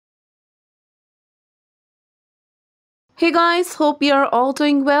Hey guys, hope you're all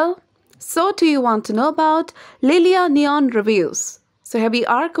doing well. So do you want to know about Lillianion Reviews? So here we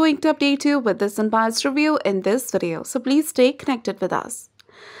are going to update you with this unbiased review in this video. So please stay connected with us.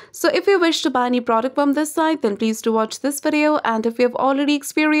 So if you wish to buy any product from this site, then please do watch this video. And if you have already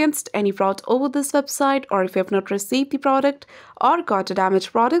experienced any fraud over this website, or if you have not received the product or got a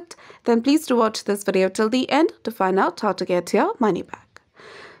damaged product, then please do watch this video till the end to find out how to get your money back.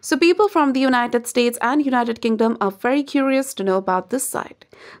 So people from the United States and United Kingdom are very curious to know about this site.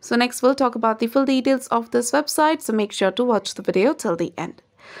 So next we'll talk about the full details of this website, so make sure to watch the video till the end.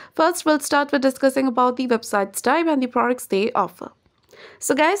 First, we'll start with discussing about the website's type and the products they offer.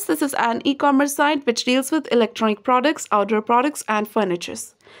 So guys, this is an e-commerce site which deals with electronic products, outdoor products and furniture.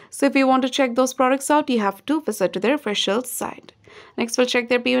 So if you want to check those products out, you have to visit to their official site. Next, we'll check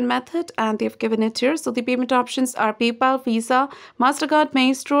their payment method and they've given it here. So the payment options are PayPal, Visa, MasterCard,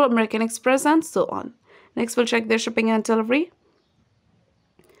 Maestro, American Express and so on. Next, we'll check their shipping and delivery.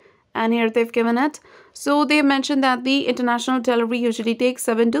 And here they've given it. So they mentioned that the international delivery usually takes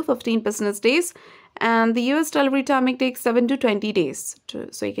 7 to 15 business days and the US delivery timing takes 7 to 20 days.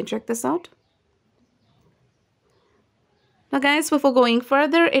 So you can check this out. Now guys, before going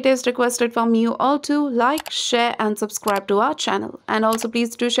further, it is requested from you all to like, share and subscribe to our channel. And also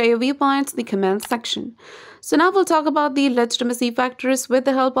please do share your viewpoints in the comment section. So now we'll talk about the legitimacy factors with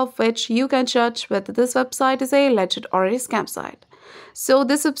the help of which you can judge whether this website is a legit or a scam site. So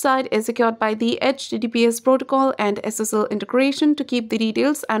this website is secured by the HTTPS protocol and SSL integration to keep the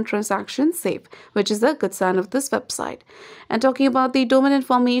details and transactions safe, which is a good sign of this website. And talking about the domain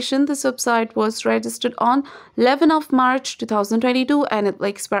information, this website was registered on 11th of March 2022 and it will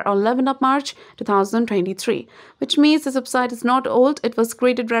expire on 11th of March 2023, which means this website is not old. It was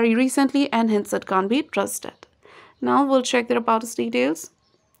created very recently and hence it can't be trusted. Now we'll check their about us details.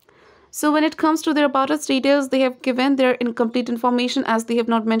 So when it comes to their about us details, they have given their incomplete information as they have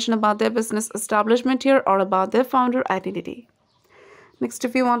not mentioned about their business establishment here or about their founder identity. Next,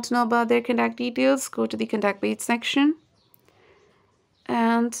 if you want to know about their contact details, go to the contact page section.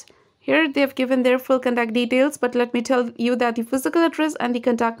 And here they have given their full contact details, but let me tell you that the physical address and the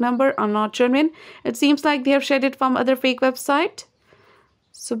contact number are not genuine. It seems like they have shared it from other fake website.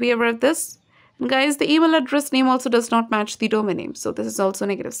 So be aware of this. And guys, the email address name also does not match the domain name. So this is also a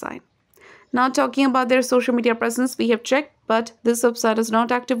negative sign. Now talking about their social media presence, we have checked, but this website is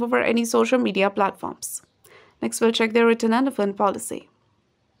not active over any social media platforms. Next, we'll check their return and refund policy.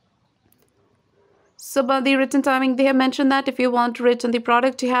 So about the return timing, they have mentioned that if you want to return the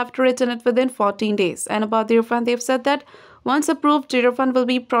product, you have to return it within 14 days. And about the refund, they have said that once approved, the refund will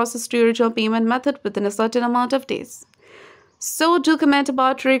be processed to your original payment method within a certain amount of days. So do comment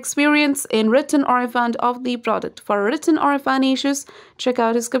about your experience in return or refund of the product. For return or refund issues, check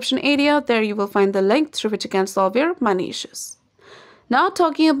out the description area. There you will find the link through which you can solve your money issues. Now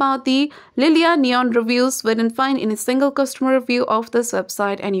talking about the Lillianion Reviews, we didn't find any single customer review of this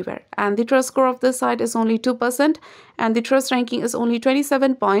website anywhere. And the trust score of this site is only 2% and the trust ranking is only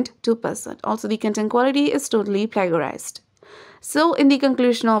 27.2%. Also the content quality is totally plagiarized. So in the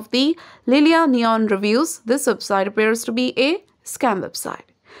conclusion of the Lillianion Reviews, this website appears to be a scam website.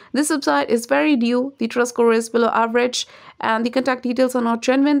 This website is very new, the trust score is below average, and the contact details are not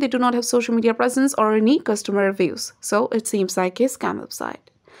genuine. They do not have social media presence or any customer reviews. So it seems like a scam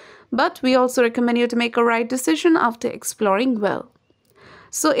website. But we also recommend you to make a right decision after exploring well.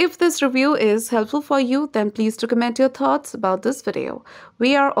 So if this review is helpful for you, then please do comment your thoughts about this video.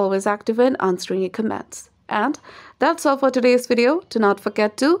 We are always active in answering your comments. And that's all for today's video. Do not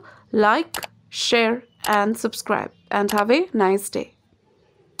forget to like, share and subscribe and have a nice day.